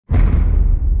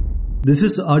This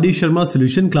is R.D. Sharma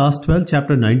Solution Class 12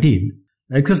 Chapter 19.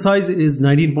 Exercise is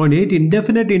 19.8.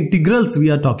 Indefinite integrals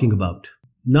we are talking about.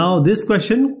 Now this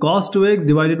question, cos 2x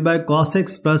divided by cos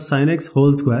x plus sin x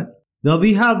whole square. Now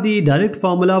we have the direct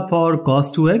formula for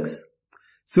cos 2x.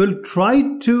 So we'll try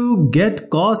to get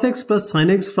cos x plus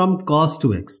sin x from cos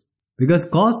 2x. Because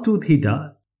cos 2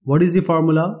 theta, what is the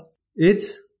formula?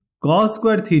 It's cos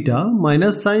square theta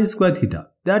minus sin square theta.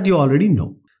 That you already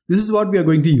know. This is what we are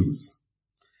going to use.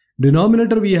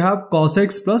 Denominator we have cos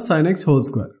x plus sin x whole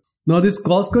square. Now this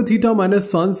cos square theta minus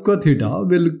sin square theta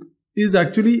is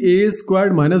actually a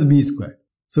squared minus b squared.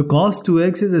 So cos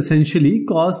 2x is essentially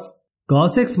cos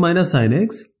x minus sin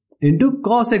x into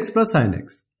cos x plus sin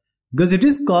x. Because it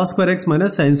is cos square x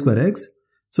minus sin square x.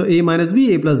 So a minus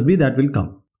b, a plus b, that will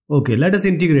come. Okay, let us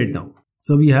integrate now.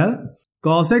 So we have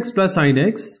cos x plus sin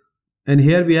x. And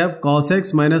here we have cos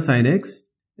x minus sin x.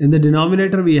 In the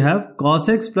denominator we have cos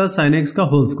x plus sin x ka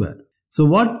whole square. So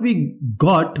what we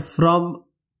got from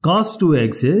cos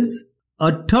 2x is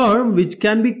a term which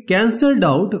can be cancelled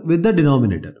out with the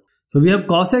denominator. So we have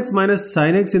cos x minus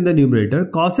sin x in the numerator,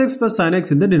 cos x plus sin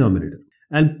x in the denominator.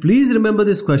 And please remember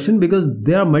this question because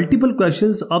there are multiple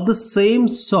questions of the same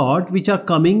sort which are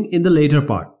coming in the later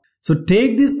part. So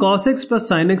take this cos x plus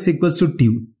sin x equals to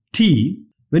t.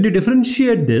 When you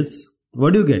differentiate this,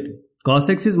 what do you get? Cos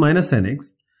x is minus sin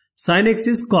x. Sin x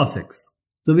is cos x.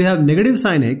 So we have negative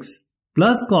sin x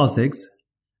plus cos x,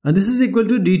 and this is equal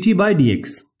to dt by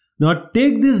dx. Now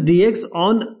take this dx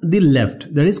on the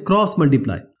left, that is cross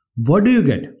multiply. What do you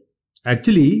get?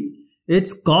 Actually,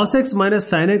 it's cos x minus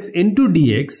sin x into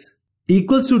dx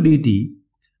equals to dt,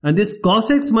 and this cos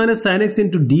x minus sin x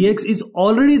into dx is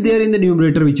already there in the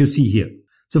numerator which you see here.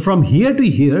 So from here to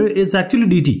here is actually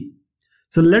dt.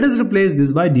 So let us replace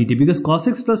this by dt because cos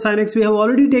x plus sin x we have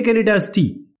already taken it as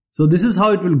t. So this is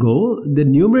how it will go. The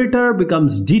numerator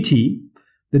becomes dt.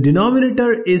 The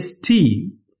denominator is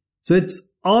t. So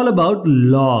it's all about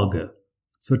log.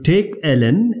 So take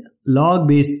ln, log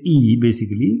base e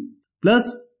basically,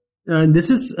 plus, and this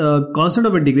is constant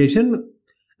of integration,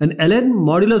 and ln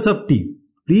modulus of t.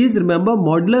 Please remember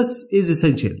modulus is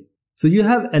essential. So you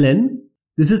have ln,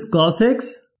 this is cos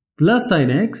x plus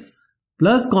sin x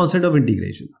plus constant of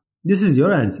integration. This is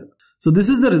your answer. So this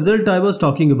is the result I was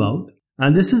talking about.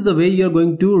 And this is the way you're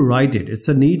going to write it. It's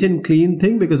a neat and clean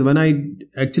thing because when I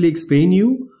actually explain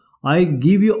you, I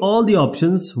give you all the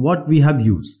options what we have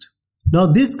used. Now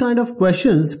this kind of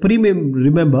questions,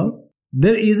 remember,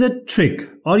 there is a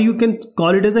trick or you can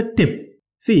call it as a tip.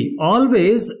 See,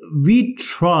 always we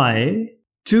try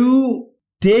to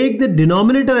take the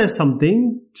denominator as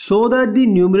something so that the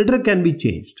numerator can be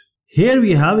changed. Here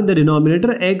we have in the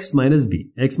denominator x minus b.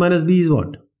 X minus b is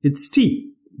what? It's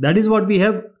t. That is what we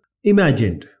have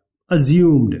imagined,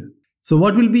 assumed. So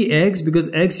what will be x?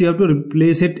 Because x you have to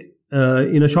replace it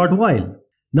in a short while.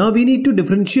 Now we need to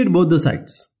differentiate both the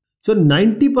sides. So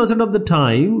 90% of the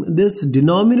time this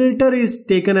denominator is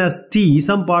taken as t,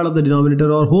 some part of the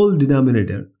denominator or whole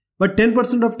denominator. But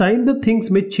 10% of time the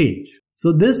things may change.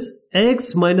 So this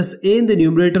x minus a in the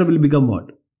numerator will become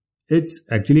what?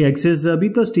 It's actually x is b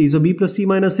plus t. So b plus t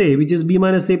minus a, which is b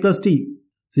minus a plus t.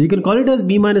 So you can call it as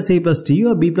b minus a plus t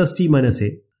or b plus t minus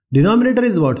a. Denominator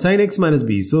is what? Sin x minus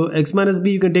b. So x minus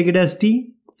b you can take it as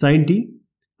t, sin t.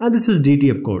 And this is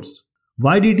dt of course.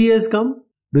 Why dt has come?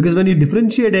 Because when you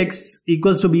differentiate x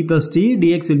equals to b plus t,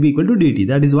 dx will be equal to dt.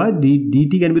 That is why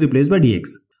dt can be replaced by dx.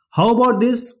 How about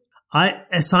this? I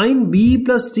assign b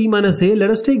plus t minus a. Let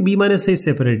us take b minus a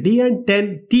separately and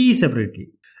t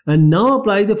separately. And now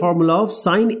apply the formula of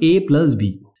sin a plus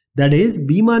b. That is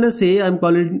b minus a I am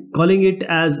calling it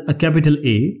as a capital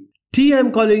A. T I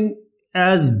am calling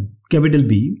as capital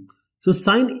B. So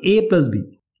sin a plus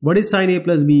b. What is sin a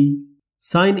plus b?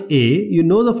 Sin a, you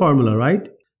know the formula, right?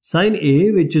 Sin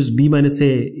a, which is b minus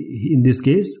a in this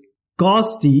case,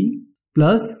 cos t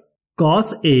plus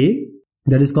cos a,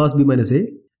 that is cos b minus a,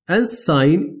 and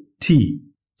sin t.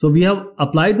 So we have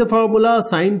applied the formula.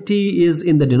 Sin t is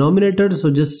in the denominator.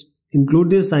 So just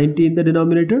include this sin t in the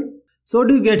denominator. So what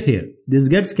do you get here? This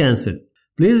gets cancelled.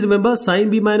 Please remember sin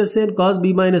b minus a and cos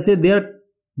b minus a,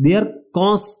 they are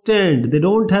constant. They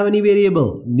don't have any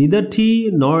variable, neither t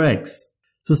nor x.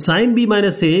 So sin b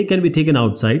minus a can be taken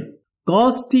outside.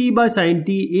 Cos t by sin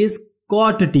t is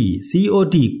cot t,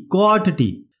 C-O-T, cot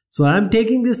t. So I am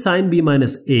taking this sin b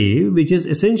minus a, which is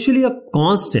essentially a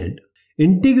constant.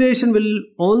 Integration will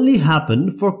only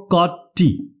happen for cot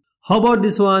t. How about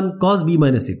this one? Cos b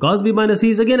minus a. Cos b minus a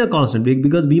is again a constant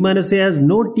because b minus a has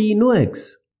no t, no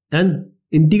x. And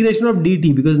integration of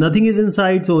dt, because nothing is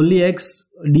inside, so only x,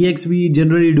 dx we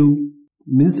generally do,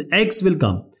 means x will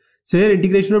come. So here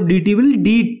integration of dt will,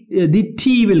 the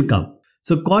t will come.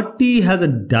 So cot t has a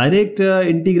direct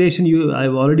integration.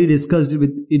 I've already discussed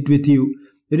it with you.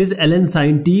 It is ln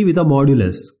sin t with a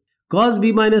modulus. Cos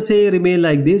b minus a remain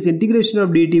like this. Integration of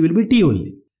dt will be t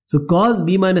only. So cos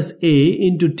b minus a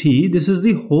into t, this is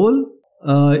the whole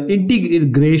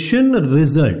integration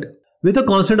result with a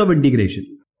constant of integration.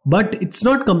 But it's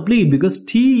not complete because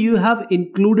t you have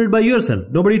included by yourself.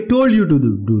 Nobody told you to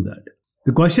do that.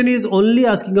 The question is only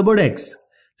asking about x.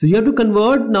 So you have to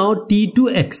convert now t to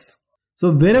x.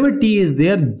 So wherever t is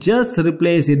there, just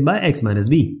replace it by x minus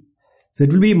b. So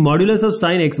it will be modulus of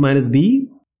sin x minus b,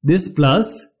 this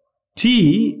plus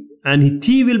t, and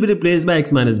t will be replaced by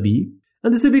x minus b,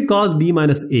 and this will be cos b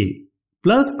minus a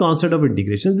plus constant of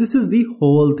integration. This is the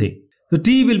whole thing. So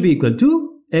t will be equal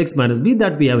to x minus b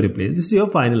that we have replaced. This is your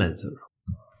final answer.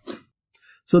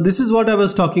 So this is what I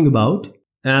was talking about,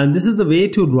 and this is the way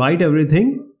to write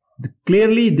everything.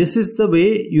 Clearly, this is the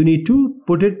way you need to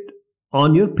put it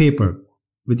on your paper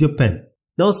with your pen.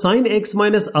 Now sin x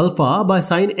minus alpha by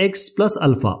sin x plus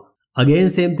alpha. Again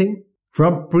same thing.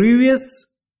 From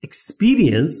previous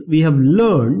experience, we have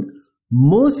learned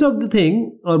most of the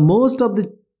thing, or most of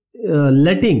the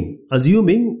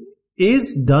assuming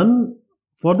is done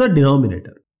for the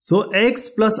denominator. So x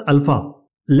plus alpha.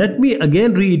 Let me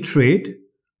again reiterate,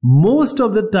 most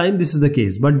of the time this is the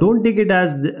case, but don't take it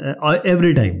as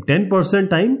every time. 10%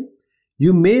 time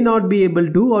you may not be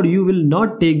able to, or you will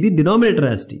not take the denominator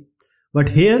as t. But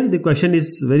here the question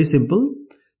is very simple.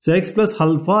 So x plus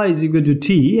alpha is equal to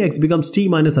t, x becomes t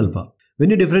minus alpha. When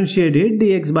you differentiate it,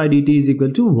 dx by dt is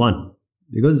equal to 1.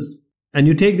 And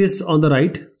you take this on the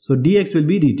right, so dx will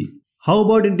be dt. How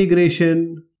about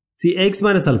integration? See, x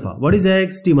minus alpha. What is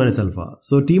x? T minus alpha.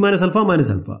 So t minus alpha minus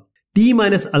alpha. T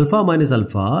minus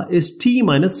alpha is t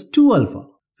minus 2 alpha.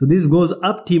 So this goes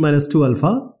up t minus 2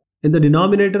 alpha. In the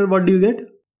denominator, what do you get?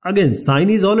 Again, sine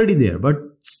is already there, but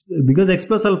because x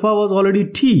plus alpha was already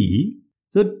t,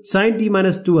 so sin t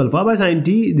minus 2 alpha by sin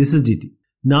t, this is dt.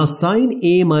 Now sin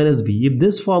a minus b, if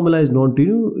this formula is known to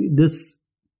you,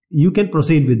 you can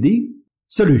proceed with the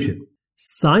solution.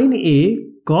 Sin a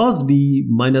cos b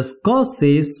minus cos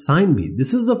a sin b.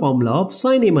 This is the formula of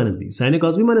sin a minus b. Sin a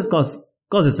cos b minus cos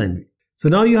a sin b. So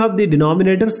now you have the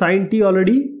denominator sin t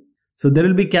already. So there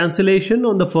will be cancellation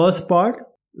on the first part,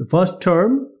 the first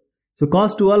term. So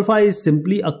cos 2 alpha is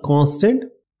simply a constant.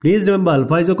 Please remember,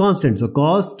 alpha is a constant. So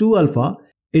cos 2 alpha,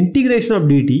 integration of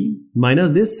dt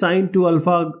minus this sin 2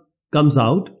 alpha comes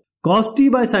out. Cos t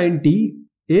by sin t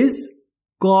is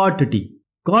cot t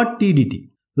dt.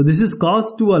 So this is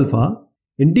cos 2 alpha.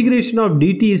 Integration of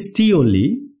dt is t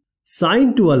only.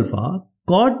 Sin 2 alpha,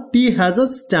 cot t has a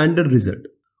standard result.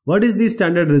 What is the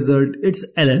standard result?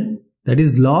 It's ln, that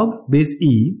is log base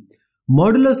e,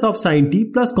 modulus of sin t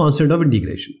plus constant of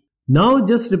integration. Now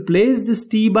just replace this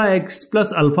t by x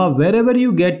plus alpha. Wherever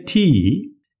you get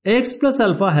t, x plus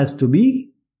alpha has to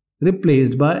be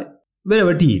replaced by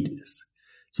wherever t it is.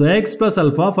 So x plus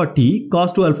alpha for t,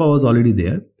 cos 2 alpha was already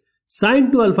there.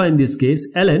 Sin 2 alpha in this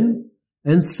case, ln,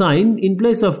 and sin in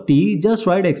place of t, just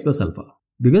write x plus alpha.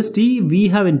 Because t we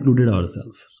have included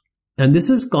ourselves. And this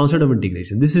is constant of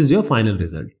integration. This is your final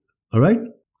result. Alright.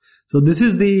 So this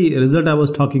is the result I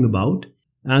was talking about.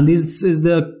 And this is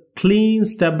the clean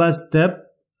step-by-step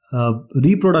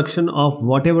reproduction of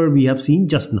whatever we have seen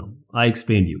just now. I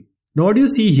explained you. Now what do you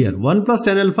see here? 1 plus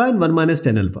tan alpha and 1 minus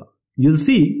tan alpha. You'll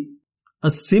see a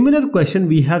similar question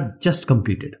we have just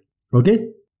completed. Okay.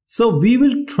 So we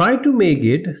will try to make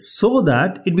it so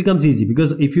that it becomes easy.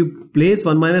 Because if you place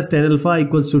 1 minus tan alpha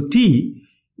equals to t,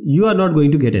 you are not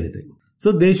going to get anything.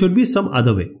 So there should be some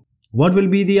other way. What will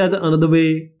be the another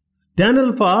way? Tan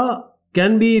alpha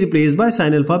can be replaced by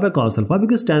sin alpha by cos alpha,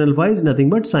 because tan alpha is nothing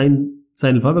but sin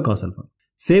alpha by cos alpha.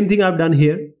 Same thing I've done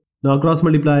here. Now cross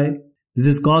multiply. This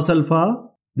is cos alpha.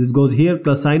 This goes here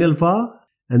plus sin alpha.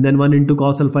 And then 1 into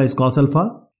cos alpha is cos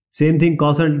alpha. Same thing,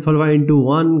 cos alpha into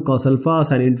 1 cos alpha.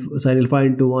 Sin alpha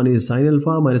into 1 is sin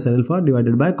alpha minus sin alpha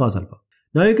divided by cos alpha.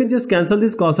 Now you can just cancel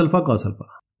this cos alpha.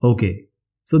 Okay.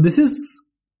 So this is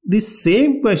the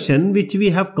same question which we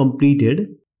have completed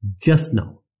just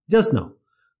now.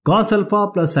 Cos alpha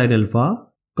plus sin alpha,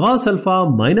 cos alpha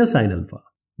minus sin alpha.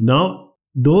 Now,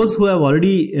 those who have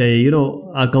already,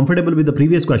 are comfortable with the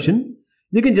previous question,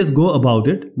 they can just go about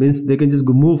it. Means they can just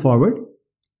move forward.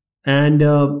 And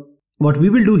what we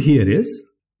will do here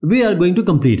is, we are going to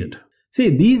complete it. See,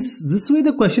 this way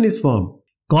the question is formed.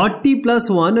 Cot t plus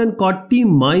 1 and cot t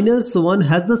minus 1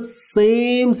 has the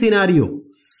same scenario,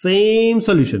 same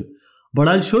solution. But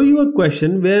I'll show you a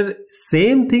question where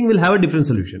same thing will have a different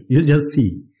solution. You'll just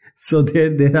see. So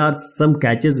there are some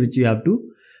catches which you have to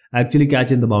actually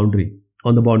catch in the boundary,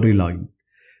 on the boundary line.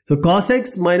 So cos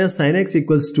x minus sin x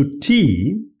equals to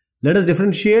t. Let us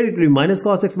differentiate. It will be minus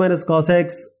cos x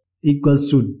equals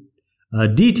to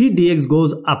dt. dx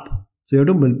goes up. So you have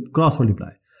to cross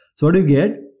multiply. So what do you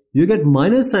get? You get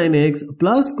minus sin x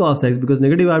plus cos x, because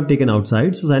negative I have taken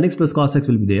outside. So sin x plus cos x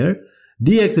will be there.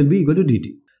 Dx will be equal to dt.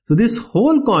 So this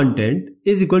whole content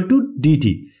is equal to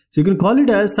dt. So you can call it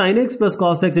as sin x plus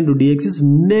cos x into dx is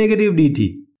negative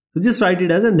dt. So just write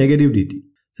it as a negative dt.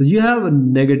 So you have a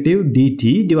negative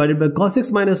dt divided by cos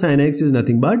x minus sin x is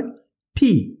nothing but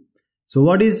t. So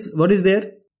what is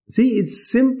there? See, it's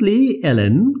simply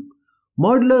ln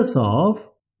modulus of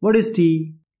what is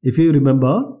t? If you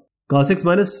remember, cos x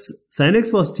minus sin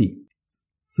x was t.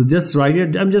 So just write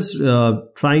it. I'm just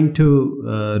trying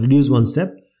to reduce one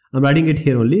step. I'm writing it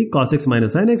here only. Cos x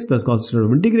minus sin x plus cos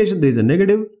of integration. There is a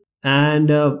negative. And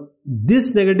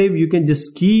this negative you can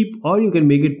just keep, or you can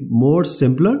make it more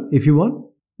simpler if you want.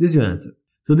 This is your answer.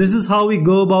 So this is how we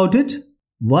go about it.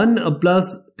 1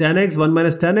 plus tan x, 1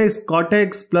 minus tan x, cot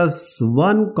x plus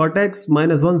 1, cot x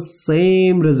minus 1,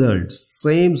 same result,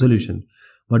 same solution.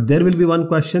 But there will be one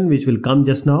question which will come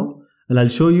just now, and I'll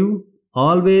show you.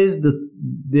 Always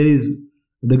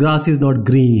the grass is not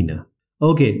green.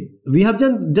 Okay, we have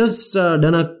just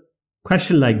done a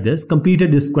question like this,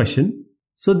 completed this question.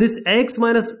 So this x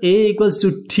minus a equals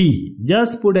to t.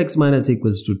 Just put x minus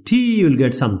equals to t, you will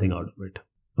get something out of it.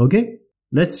 Okay,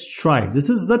 let's try it. This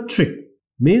is the trick.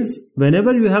 Means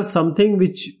whenever you have something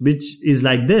which is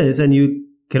like this and you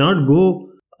cannot go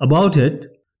about it,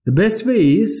 the best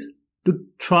way is to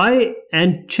try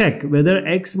and check whether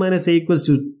x minus a equals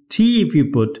to t. If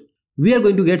you put, we are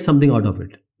going to get something out of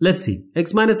it. Let's see.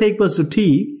 X minus a equals to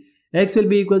t. X will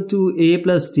be equal to a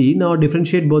plus t. Now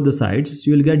differentiate both the sides.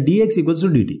 You will get dx equals to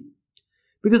dt.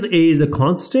 Because a is a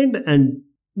constant, and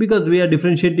because we are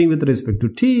differentiating with respect to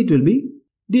t, it will be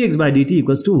dx by dt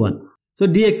equals to 1. So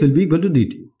dx will be equal to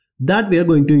dt. That we are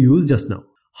going to use just now.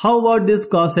 How about this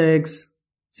cos x?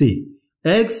 See,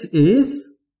 x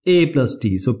is a plus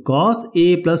t. So cos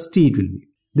a plus t it will be.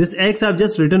 This x I have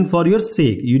just written for your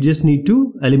sake. You just need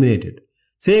to eliminate it.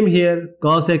 Same here,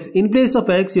 cos x. In place of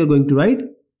x, you are going to write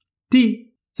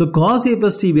t. So cos a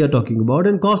plus t we are talking about,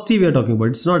 and cos t we are talking about.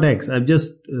 It's not x. I have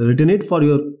just written it for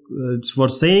your for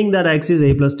saying that x is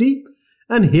a plus t,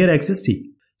 and here x is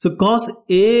t. So cos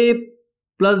a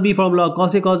plus b formula,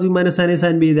 cos a cos b minus sin a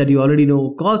sin b, that you already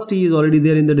know. Cos t is already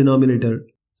there in the denominator.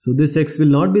 So this x will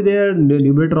not be there.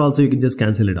 Numerator also you can just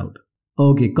cancel it out.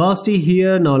 Okay, cos t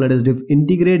here. Now let us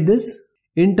integrate this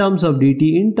in terms of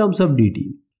dt, in terms of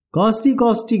dt. Cos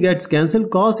t gets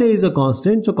cancelled. Cos a is a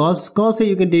constant. So cos a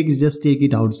you can just take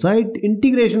it outside.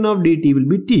 Integration of dt will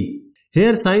be t.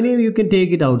 Here sin a you can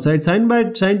take it outside. Sin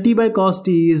t by cos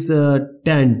t is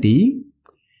tan t.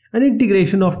 And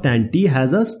integration of tan t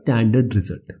has a standard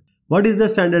result. What is the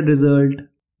standard result?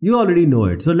 You already know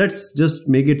it. So let's just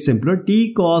make it simpler.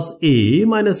 T cos a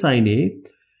minus sin a.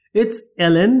 It's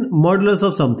ln modulus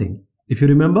of something. If you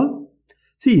remember.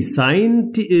 See,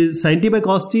 sin t by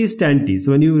cos t is tan t.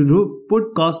 So when you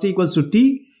put cos t equals to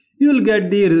t, you will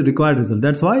get the required result.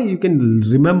 That's why you can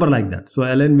remember like that. So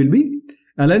ln will be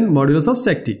ln modulus of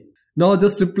sec t. Now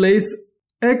just replace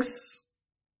x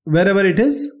wherever it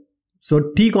is.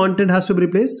 So t content has to be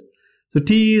replaced. So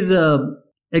t is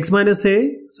x minus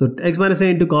a. So x minus a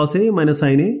into cos a minus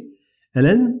sin a.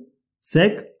 ln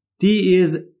sec t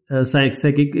is sec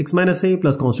x minus a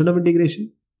plus constant of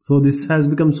integration. So this has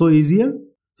become so easier.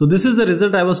 So this is the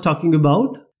result I was talking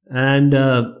about, and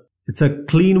it's a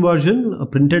clean version, a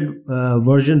printed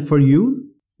version for you.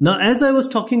 Now, as I was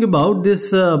talking about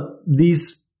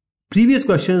these previous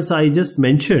questions I just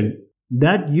mentioned,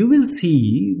 that you will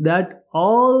see that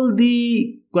all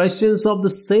the questions of the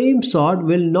same sort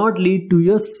will not lead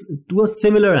to a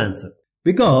similar answer.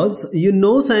 Because you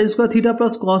know sin square theta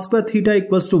plus cos square theta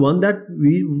equals to 1, that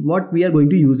what we are going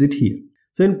to use it here.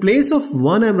 So in place of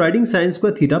 1, I am writing sin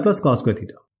square theta plus cos square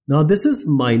theta. Now this is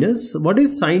minus, what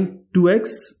is sin 2x?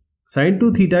 Sin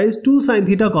 2 theta is 2 sin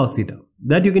theta cos theta.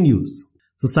 That you can use.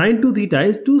 So sin 2 theta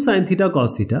is 2 sin theta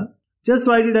cos theta. Just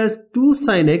write it as 2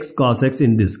 sin x cos x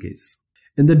in this case.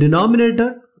 In the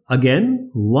denominator, again,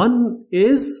 1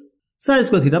 is sin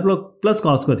square theta plus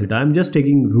cos square theta. I am just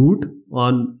taking root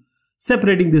on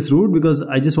separating this root because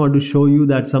I just want to show you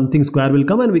that something square will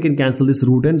come and we can cancel this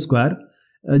root and square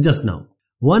just now.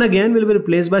 1 again will be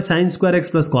replaced by sin square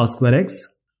x plus cos square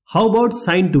x. How about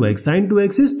sin 2x? Sin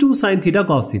 2x is 2 sin theta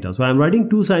cos theta. So I am writing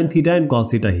 2 sin theta and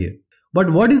cos theta here. But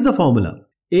what is the formula?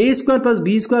 A square plus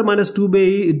b square minus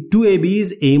 2ab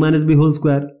is a minus b whole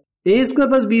square. A square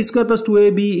plus b square plus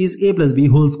 2ab is a plus b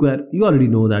whole square. You already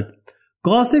know that.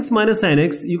 cos x minus sin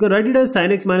x, you can write it as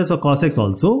sin x minus or cos x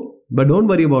also. But don't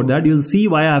worry about that. You'll see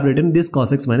why I have written this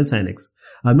cos x minus sin x.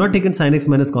 I have not taken sin x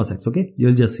minus cos x, okay?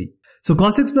 You'll just see. So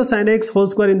cos x plus sin x whole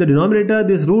square in the denominator.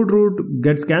 This root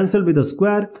gets cancelled with a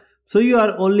square. So you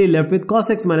are only left with cos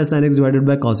x minus sin x divided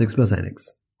by cos x plus sin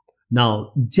x.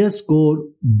 Now, just go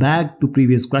back to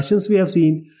previous questions we have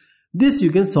seen. This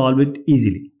you can solve it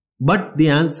easily. But the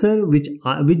answer with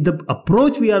the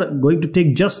approach we are going to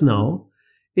take just now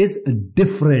is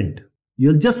different.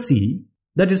 You'll just see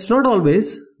that it's not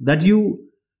always that you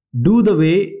do the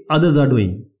way others are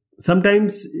doing.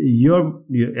 Sometimes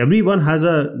everyone has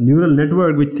a neural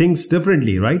network which thinks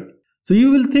differently, right? So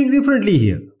you will think differently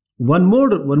here. One more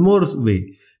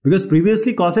way, because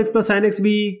previously cos x plus sin x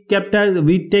we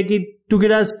took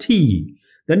it as t.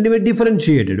 Then we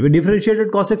differentiated. We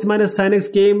differentiated cos x minus sin x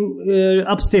came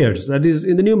upstairs, that is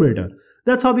in the numerator.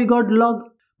 That's how we got log.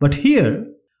 But here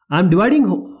I am dividing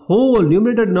whole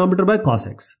numerator denominator by cos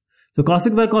x. So cos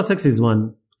x by cos x is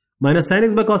 1, minus sin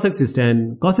x by cos x is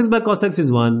 10, cos x by cos x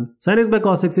is 1, sin x by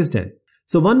cos x is 10.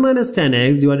 So 1 minus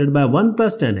 10x divided by 1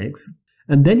 plus 10x,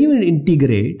 and then you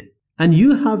integrate, and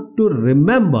you have to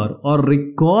remember or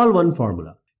recall one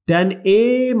formula. Tan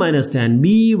a minus tan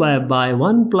b by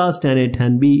 1 plus tan a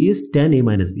tan b is tan a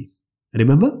minus b.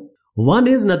 Remember? 1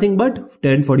 is nothing but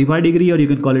tan 45 degree, or you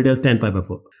can call it as tan pi by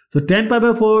 4. So tan pi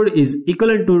by 4 is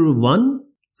equivalent to 1.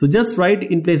 So just write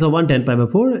in place of 1 tan pi by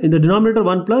 4. In the denominator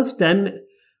 1 plus tan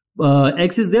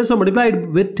x is there, so multiply it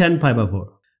with tan pi by 4.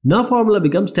 Now formula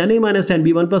becomes tan a minus tan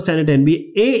b 1 plus tan a tan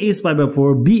b. A is pi by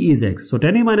 4, b is x. So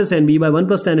tan a minus tan b by 1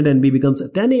 plus tan a tan b becomes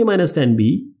tan a minus tan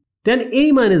b, tan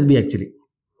a minus b actually.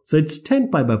 So it's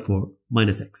tan pi by 4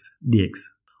 minus x dx.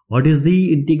 What is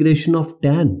the integration of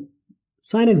tan?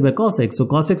 Sin x by cos x. So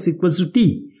cos x equals to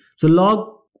t. So log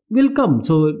will come.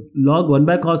 So log 1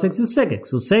 by cos x is sec x.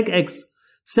 So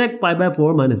sec pi by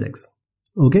 4 minus x.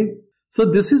 Okay. So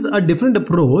this is a different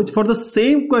approach for the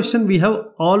same question we have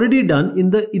already done in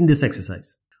this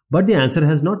exercise. But the answer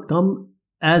has not come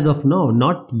as of now,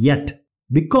 not yet.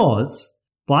 Because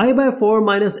pi by 4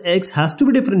 minus x has to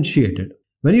be differentiated.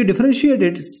 When you differentiate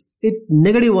it,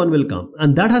 negative 1 will come,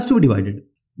 and that has to be divided.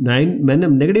 When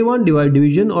negative 1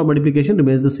 division or multiplication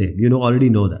remains the same. You already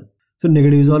know that. So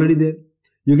negative is already there.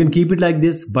 You can keep it like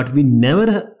this, but we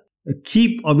never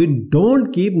we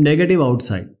don't keep negative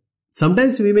outside.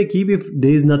 Sometimes we may keep if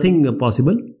there is nothing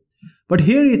possible. But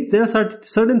here there are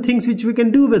certain things which we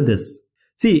can do with this.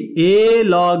 See, a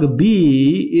log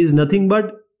b is nothing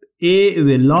but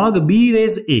a log b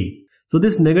raised a. So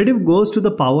this negative goes to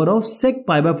the power of sec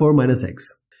pi by 4 minus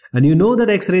x. And you know that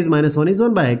x raised minus 1 is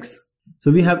 1 by x.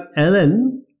 So we have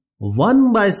ln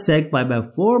 1 by sec pi by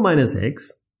 4 minus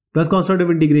x plus constant of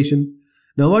integration.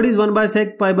 Now what is 1 by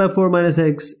sec pi by 4 minus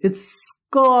x? It's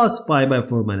cos pi by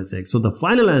 4 minus x. So the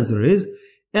final answer is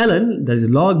ln, that is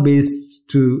log base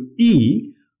to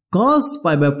e, cos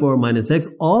pi by 4 minus x,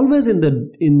 always in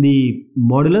the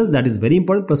modulus, that is very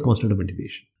important, plus constant of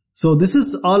integration. So this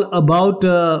is all about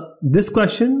this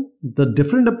question, the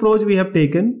different approach we have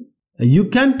taken. You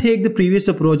can take the previous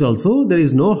approach also, there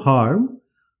is no harm,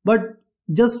 but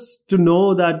just to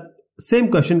know that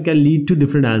same question can lead to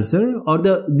different answer, or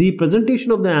the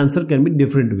presentation of the answer can be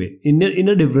different way, in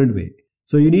a different way.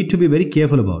 So you need to be very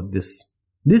careful about this.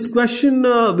 This question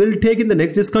we'll take in the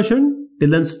next discussion. Till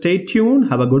then, stay tuned.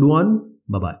 Have a good one.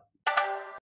 Bye-bye.